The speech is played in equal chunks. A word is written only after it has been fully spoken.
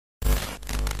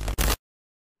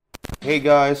Hey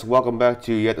guys, welcome back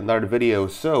to yet another video.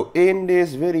 So in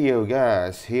this video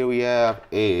guys, here we have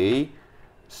a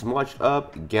smudged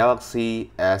up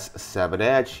Galaxy S7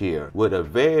 Edge here with a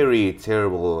very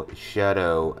terrible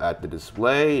shadow at the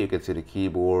display. You can see the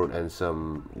keyboard and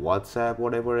some WhatsApp,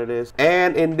 whatever it is.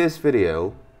 And in this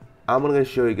video, I'm gonna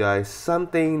show you guys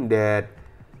something that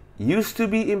used to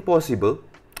be impossible.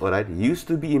 Alright, used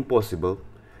to be impossible,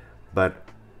 but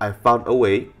I found a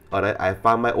way. Alright, I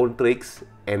found my own tricks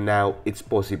and now it's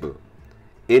possible.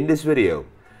 In this video,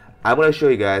 I'm gonna show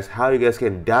you guys how you guys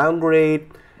can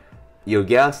downgrade your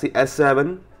Galaxy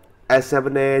S7,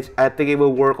 S7 Edge. I think it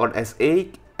will work on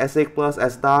S8, S8 Plus,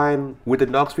 S9 with the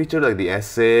Knox feature like the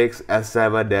S6,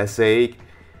 S7, the S8.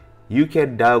 You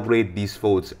can downgrade these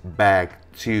phones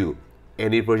back to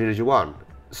any version that you want.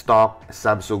 Stock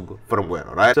Samsung firmware,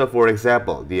 alright? So for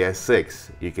example, the S6,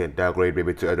 you can downgrade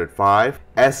maybe to Android 5.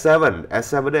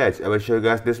 S7 Edge, I will show you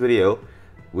guys this video.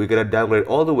 We're gonna downgrade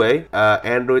all the way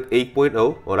Android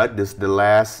 8.0, alright? This is the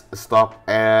last stock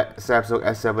Samsung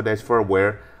S7 Edge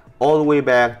firmware, all the way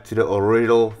back to the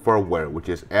original firmware, which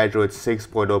is Android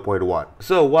 6.0.1.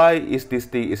 So why is this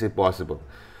thing is impossible?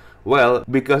 Well,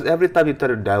 because every time you try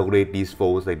to downgrade these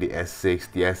phones like the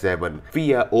S6, the S7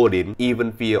 via Odin,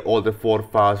 even via all the 4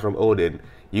 files from Odin,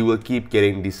 you will keep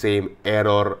getting the same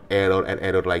error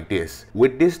like this.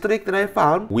 With this trick that I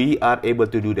found, we are able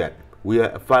to do that. We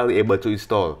are finally able to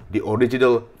install the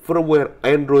original firmware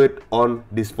Android on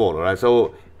this phone. Alright,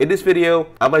 so in this video,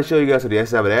 I'm gonna show you guys the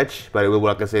S7 Edge, but it will,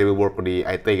 like I say, it will work on the.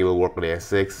 I think it will work on the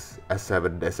S6,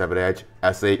 S7 Edge,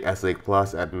 S8, S8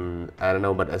 Plus, and I don't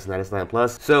know, but S9, S9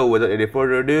 Plus. So without any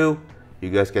further ado, you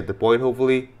guys get the point.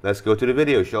 Hopefully, let's go to the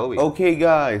video, shall we? Okay,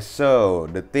 guys. So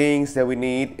the things that we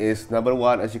need is number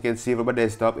one, as you can see from my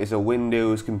desktop, is a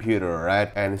Windows computer,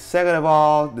 right? And second of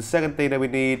all, the second thing that we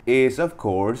need is, of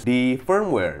course, the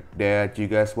firmware that you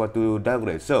guys want to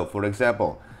downgrade. So, for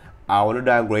example, I want to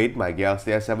downgrade my Galaxy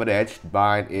S7 Edge.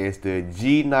 Mine is the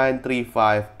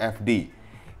G935FD.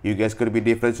 You guys could be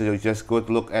different, so you just go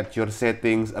to look at your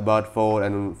settings about phone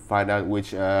and find out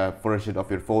which version of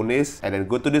your phone is, and then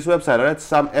go to this website, alright,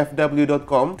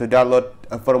 somefw.com, to download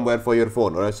a firmware for your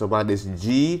phone. Alright, so mine is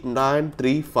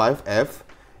G935F,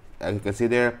 and you can see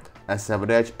there S7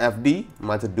 Edge FD.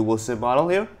 Mine's a dual SIM model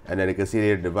here, and then you can see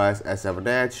your device S7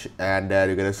 Edge, and then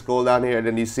you're gonna scroll down here and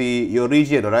then you see your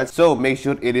region. Alright, so make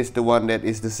sure it is the one that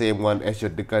is the same one as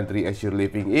the country as you're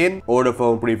living in, or the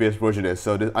phone previous version is.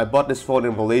 So I bought this phone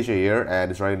in Malaysia here, and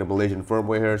it's running the Malaysian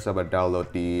firmware here, so I'm gonna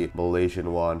download the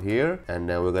Malaysian one here, and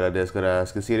then we're gonna just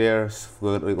see there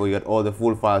we got all the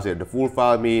full files here. The full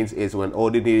file means is when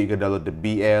Odin here, you can download the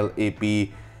BL, AP,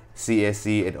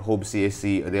 CSC, and Home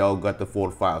CSC. They all got the 4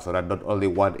 files, so not only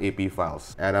 1 AP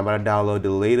files. And I'm gonna download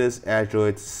the latest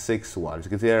Android 6 one. As you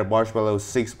can see there, Marshmallow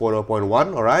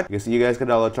 6.0.1. Alright, you guys can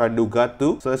download Try Nougat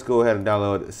too. So let's go ahead and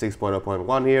download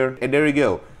 6.0.1 here, and there you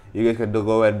go. You guys can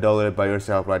go ahead and download it by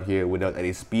yourself right here without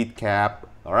any speed cap.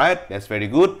 Alright, that's very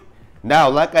good. Now,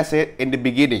 like I said in the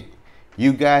beginning,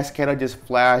 you guys cannot just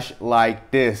flash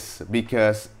like this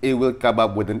because it will come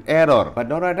up with an error. But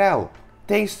not right now,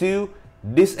 thanks to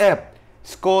this app.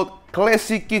 It's called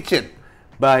ClassyKitchen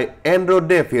by Android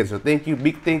Dev here. So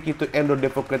big thank you to Android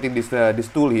Dev for creating this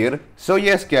tool here. So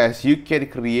yes guys, you can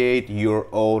create your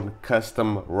own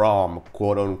custom ROM,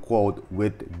 quote unquote,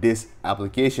 with this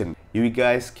application. You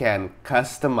guys can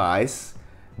customize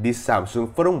this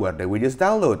Samsung firmware that we just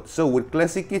download. So with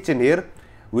ClassyKitchen here,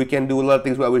 we can do a lot of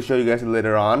things, but I will show you guys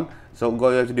later on. So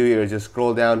all you have to do here is just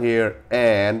scroll down here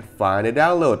and find a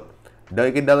download. Now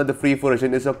you can download the free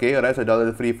version, it's okay, alright, so download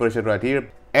the free version right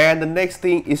here. And the next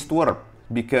thing is twerp,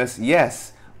 because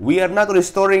yes, we are not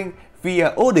restoring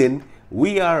via Odin,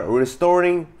 we are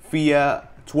restoring via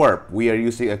twerp. We are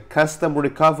using a custom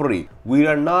recovery. We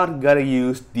are not gonna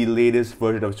use the latest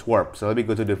version of twerp. So let me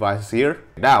go to devices here.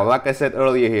 Now, like I said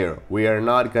earlier here, we are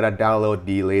not gonna download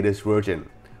the latest version.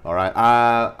 Alright,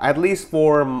 at least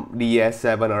for the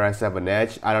S7 or S7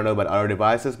 Edge, I don't know about other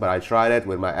devices, but I tried it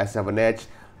with my S7 Edge.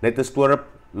 Latest twerp,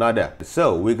 nada.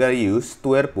 So we're gonna use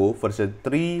twerp version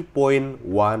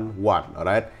 3.11.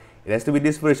 Alright, it has to be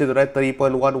this version, right?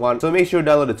 3.11. So make sure to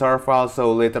download the tar file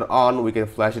so later on we can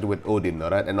flash it with Odin.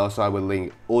 Alright, and also I will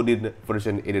link Odin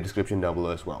version in the description down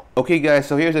below as well. Okay guys,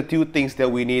 so here's the 2 things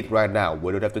that we need right now.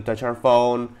 We don't have to touch our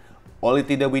phone. Only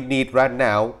thing that we need right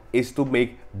now is to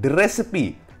make the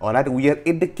recipe. Alright, we are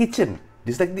in the kitchen,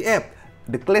 just like the app.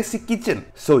 the ClassyKitchen.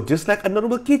 So just like a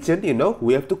normal kitchen, you know,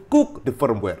 we have to cook the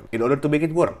firmware in order to make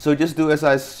it work. So just do as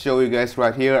I show you guys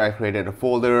right here. I created a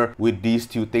folder with these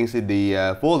two things in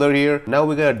the folder here. Now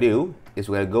we're gonna do is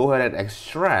we're gonna go ahead and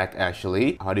extract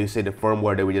actually, how do you say, the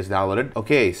firmware that we just downloaded.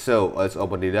 Okay, so let's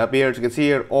open it up here. As you can see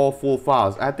here, all full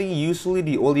files. I think usually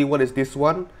the only one is this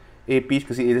one, AP,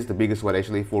 because it is the biggest one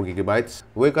actually, 4 gigabytes.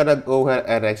 We're gonna go ahead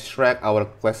and extract our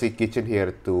ClassyKitchen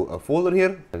here to a folder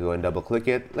here. I'll go and double click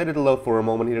it, let it load for a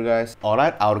moment here, guys.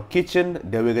 Alright, our kitchen,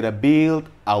 then we're gonna build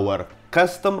our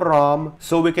custom ROM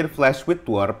so we can flash with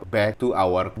Twerp back to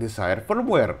our desired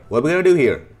firmware. What we're gonna do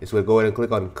here is we'll go ahead and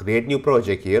click on create new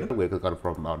project here. We'll click on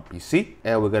from our PC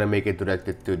and we're gonna make it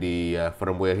directed to the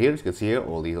firmware here. As you can see here,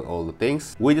 all the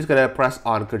things. We're just gonna press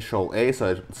on Control A so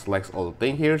it selects all the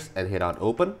things here and hit on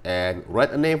open and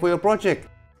write a name for your project.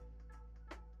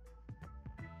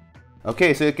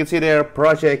 Okay, so you can see there,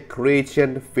 project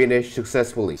creation finished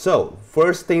successfully. So,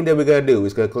 first thing that we're gonna do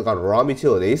is gonna click on ROM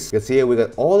utilities. You can see here we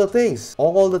got all the things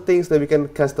that we can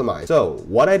customize. So,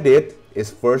 what I did is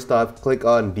first off, click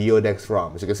on DODEX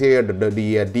ROM. As you can see here, the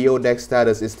DODEX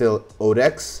status is still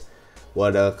ODEX.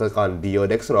 We'll click on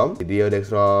DODEX ROM. The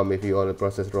DODEX ROM, if you want to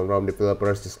process from ROM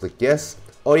developers, just click yes.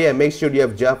 Oh yeah, make sure you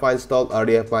have Java installed,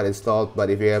 RDF installed, but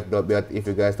if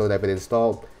you guys don't have it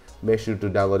installed, make sure to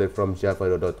download it from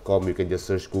java.com. You can just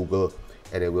search Google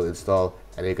and it will install,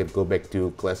 and you can go back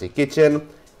to ClassyKitchen,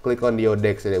 click on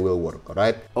DODEX and it will work.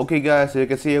 Alright. Okay guys, so you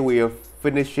can see here we are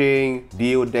finishing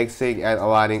DODEXing and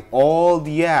aligning all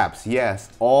the apps. Yes,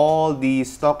 all the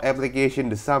stock application,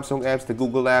 the Samsung apps, the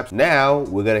Google apps. Now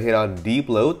we're gonna hit on deep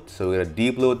load. So we're gonna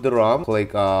deep load the ROM.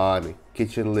 Click on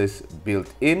kitchen list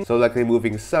built in, so like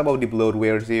removing some of the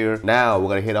bloatwares here. Now we're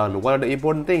gonna hit on one of the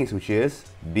important things, which is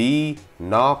the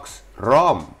Nox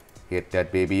ROM. Hit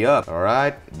that baby up.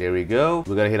 Alright, there we go.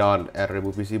 We're gonna hit on add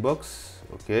remove PC box.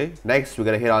 Okay, next we're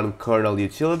gonna hit on kernel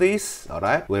utilities.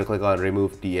 Alright, we're gonna click on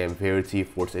remove DM verity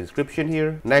force inscription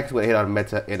here. Next we're gonna hit on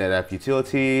meta NNF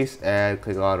utilities and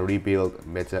click on rebuild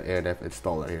meta NNF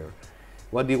installer here.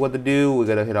 What do you want to do? We're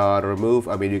gonna hit on remove.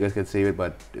 I mean, you guys can save it,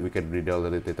 but we can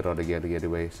re-download it later on again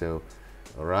anyway. So,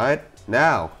 alright.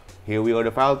 Now, here we are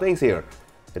the file things here.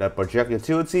 Hit on project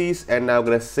utilities, and now I'm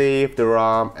gonna save the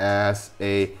ROM as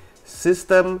a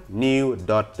system new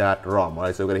 .rom.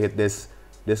 Alright, so we're gonna hit this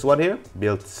one here.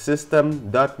 Build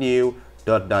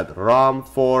system.new.rom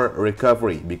for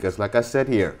recovery, because like I said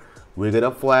here, we're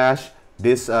gonna flash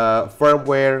this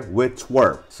firmware with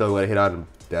Twerp. So we're gonna hit on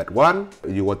that one.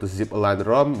 You want to zip align the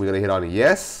ROM, we're gonna hit on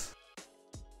yes.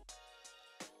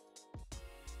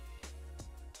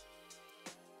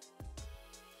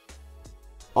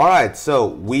 Alright, so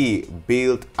we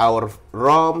built our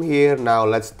ROM here. Now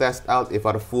let's test out if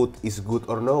our food is good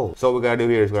or no. So what we're gonna do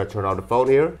here is we're gonna turn off the phone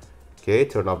here. Okay,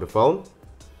 turn off the phone.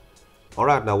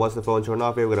 Alright, now once the phone turned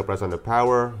off here, we're gonna press on the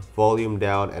power, volume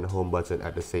down, and home button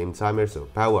at the same time here. So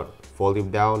power,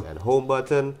 volume down, and home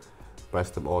button. Press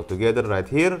them all together right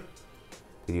here.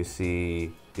 Then you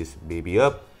see this baby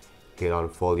up. Hit on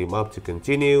volume up to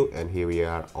continue, and here we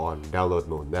are on download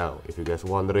mode. Now, if you guys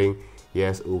wondering,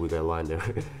 yes, we got a line there.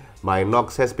 My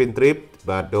Nox has been tripped,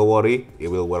 but don't worry, it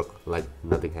will work like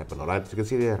nothing happened. Alright, as you can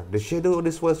see there, the shadow of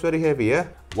this was very heavy, yeah?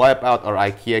 Wipe out our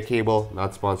IKEA cable,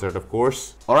 not sponsored of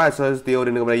course. Alright, so this is the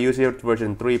Odin I'm gonna use here,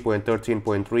 version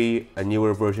 3.13.3, a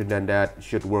newer version than that,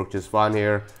 should work just fine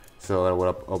here. So I'm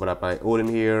gonna open up my Odin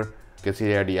here. You can see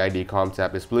there the ID comms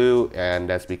app is blue, and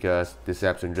that's because this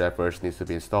apps and drivers needs to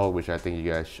be installed, which I think you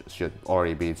guys should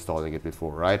already be installing it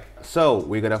before, right? So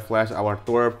we're gonna flash our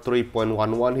Twerp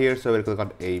 3.11 here. So we click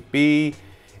on AP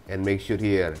and make sure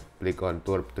here click on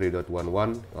Twerp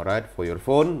 3.11. Alright, for your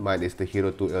phone, mine is the Hero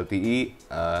 2 LTE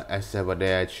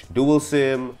S7 dual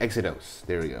SIM Exynos.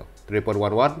 There we go,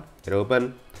 3.11. Hit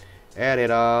open. And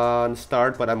hit on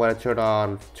start, but I'm gonna turn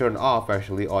off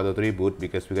actually auto reboot,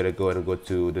 because we're gonna go and go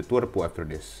to the Twerp after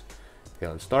this. Hit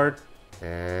on start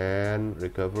and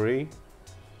recovery.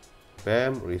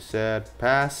 Bam, reset,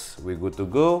 pass. We're good to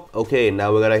go. Okay,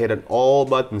 now we're gonna hit on all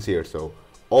buttons here. So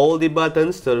all the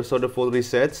buttons so the phone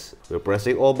resets. We're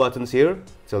pressing all buttons here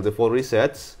till the phone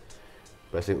resets.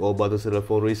 Pressing all buttons till the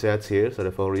phone resets here, so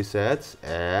the phone resets,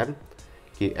 and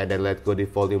then let go the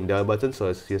volume down button. So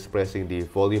it's just pressing the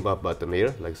volume up button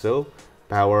here, like so.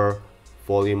 Power,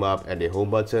 volume up, and the home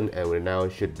button, and we now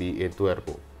should be in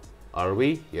Twerp. Are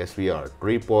we? Yes, we are.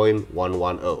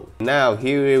 3.110. Now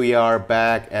here we are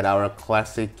back at our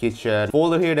ClassyKitchen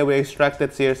folder here that we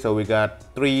extracted here. So we got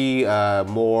 3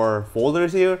 more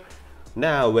folders here.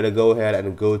 Now we're gonna go ahead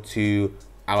and go to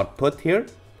output here.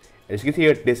 As you can see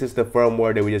here, this is the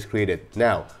firmware that we just created.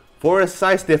 Now, for a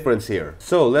size difference here,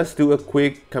 so let's do a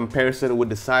quick comparison with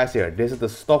the size here. This is the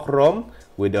stock ROM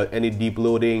without any deep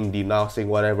loading, denoxing,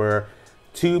 whatever,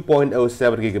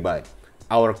 2.07 gigabyte.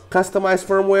 Our customized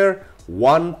firmware,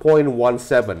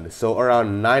 1.17, so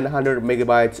around 900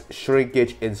 megabytes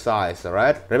shrinkage in size. All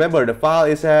right, remember the file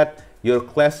is at your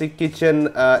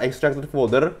ClassyKitchen extracted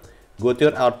folder. Go to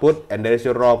your output and there is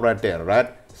your ROM right there, right?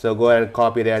 So go ahead and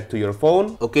copy that to your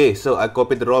phone. Okay, so I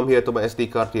copied the ROM here to my SD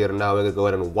card here. Now we're gonna go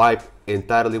ahead and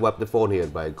entirely wipe the phone here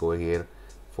by going here,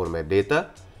 format data.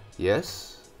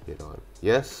 Yes, hit on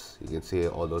yes. You can see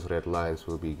all those red lines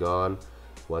will be gone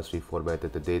once we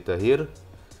formatted the data here.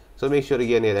 So make sure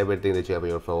again that everything that you have on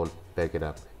your phone, back it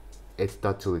up. It's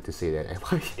not too late to say that, am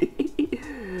I?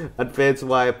 Advanced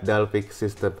wipe, Dalvik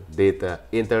system, data,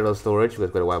 internal storage. We're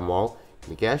gonna wipe them all. In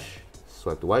the cache,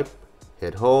 swipe to wipe,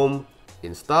 hit home,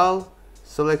 install,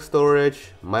 select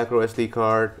storage, micro SD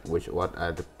card, which what I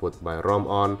had to put my ROM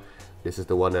on. This is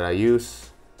the one that I use.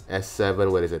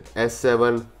 S7, what is it?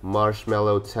 S7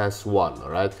 Marshmallow Test 1.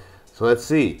 Alright, so let's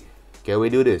see. Can we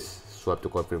do this? Swipe to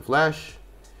confirm flash,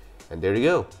 and there you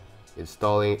go.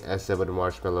 Installing S7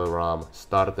 Marshmallow ROM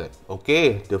started.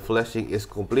 Okay, the flashing is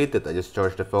completed. I just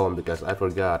charged the phone because I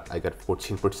forgot I got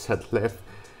 14% left.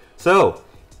 So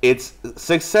it's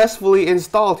successfully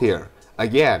installed here.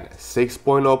 Again,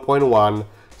 6.0.1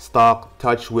 stock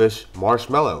TouchWish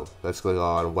Marshmallow. Let's click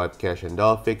on wipe cache and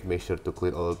Dalvik. Make sure to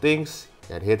clean all the things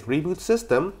and hit reboot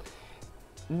system.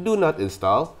 Do not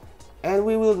install, and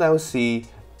we will now see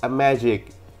a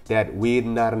magic that we've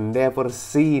never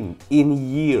seen in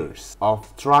years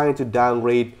of trying to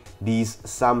downgrade these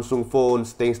Samsung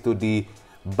phones thanks to the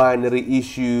binary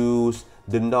issues,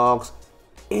 the knocks.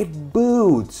 It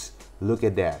boots. Look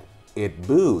at that. It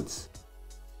boots.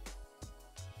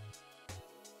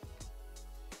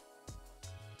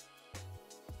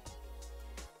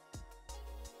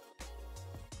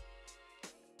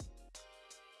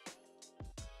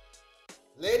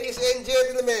 Ladies and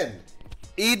gentlemen,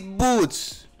 it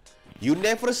boots. You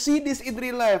never see this in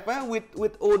real life, huh?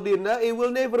 With Odin, huh? It will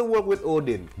never work with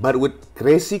Odin. But with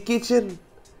ClassyKitchen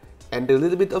and a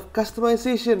little bit of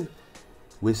customization,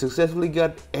 we successfully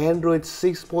got Android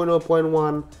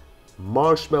 6.0.1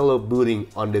 Marshmallow booting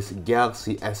on this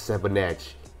Galaxy S7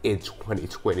 Edge in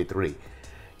 2023.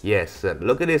 Yes, sir.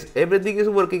 Look at this. Everything is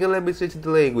working. And let me switch the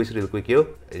language real quick, yo.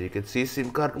 As you can see, SIM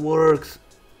card works.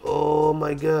 Oh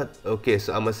my god. Okay,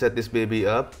 so I'm gonna set this baby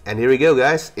up. And here we go,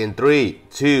 guys. In 3,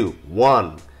 2,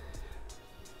 1.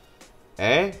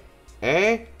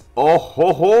 Oh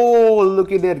ho ho!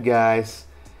 Look at that, guys.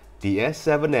 The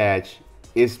S7 Edge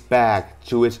is back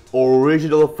to its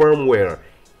original firmware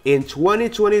in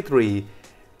 2023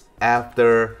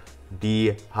 after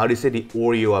the, the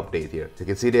Oreo update here. You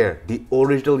can see there, the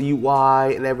original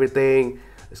UI and everything.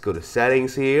 Let's go to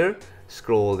settings here.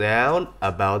 Scroll down,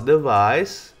 about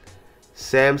device,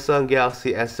 Samsung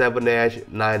Galaxy S7 Edge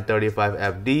 935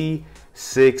 FD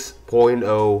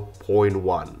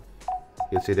 6.0.1. You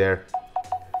can see there,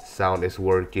 sound is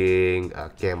working,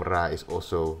 camera is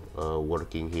also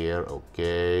working here.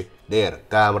 Okay, there,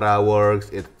 camera works.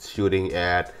 It's shooting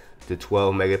at the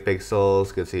 12 megapixels.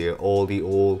 You can see here all the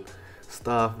old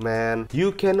stuff, man.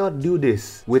 You cannot do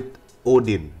this with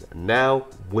Odin. Now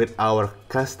with our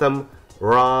custom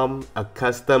ROM, a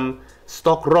custom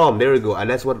stock ROM. There we go. And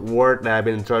that's what word that I've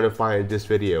been trying to find in this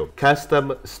video.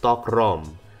 Custom stock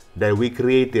ROM that we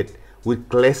created with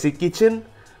ClassyKitchen.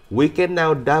 We can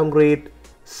now downgrade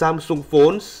Samsung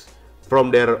phones from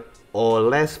their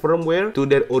less firmware to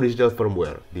their original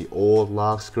firmware. The old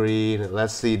lock screen.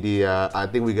 Let's see the I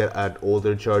think we got an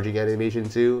older charging animation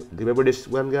too. Remember this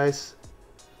one, guys?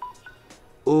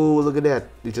 Oh, look at that.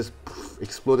 It just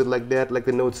exploded like that, like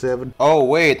the Note 7. Oh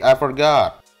wait, I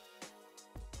forgot.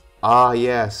 Ah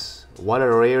yes, what a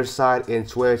rare sight in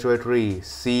 2023,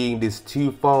 seeing these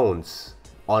two phones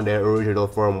on their original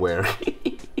firmware.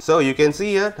 So you can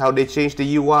see here how they changed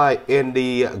the UI in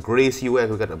the Grace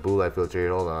UX. We got a blue light filter here,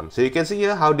 hold on. So you can see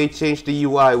here how they changed the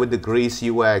UI with the Grace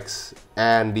UX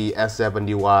and the S7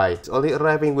 UI. It's only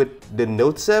arriving with the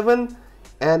Note 7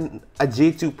 and a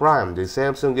J2 Prime, the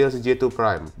Samsung Galaxy J2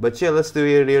 Prime. But yeah, let's do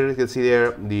it here. You can see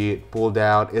there, the pull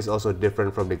down is also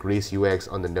different from the Grace UX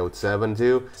on the Note 7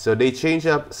 too. So they changed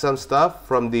up some stuff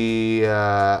from the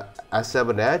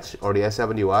S7 Edge or the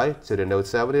S7 UI to the Note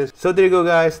 7. So there you go,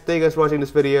 guys. Thank you guys for watching this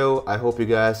video. I hope you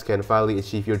guys can finally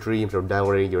achieve your dreams of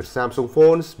downgrading your Samsung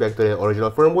phones back to the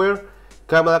original firmware.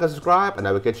 Comment, like, and subscribe, and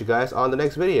I will catch you guys on the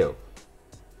next video.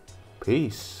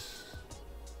 Peace.